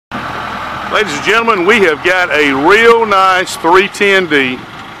Ladies and gentlemen, we have got a real nice 310D,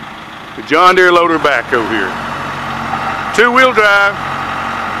 the John Deere loader backhoe here. Two-wheel drive,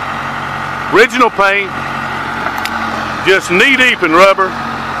 original paint, just knee-deep in rubber.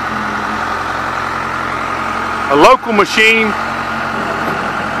 A local machine,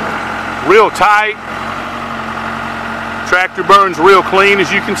 real tight. Tractor burns real clean, as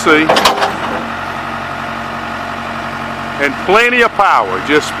you can see. And plenty of power,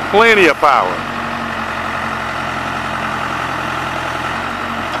 just plenty of power.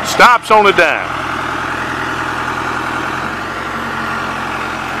 Stops on a dime.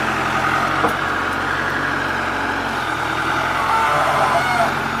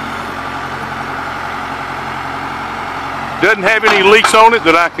 Doesn't have any leaks on it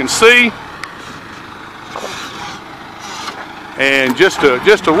that I can see. And just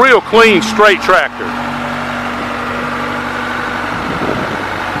a real clean, straight tractor.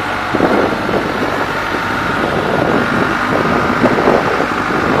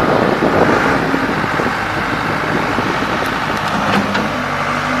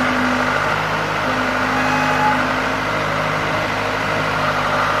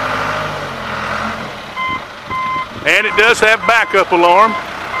 And it does have backup alarm.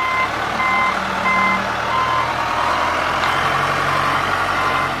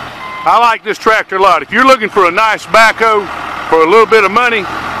 I like this tractor a lot. If you're looking for a nice backhoe for a little bit of money,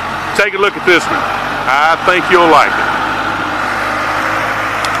 take a look at this one. I think you'll like it.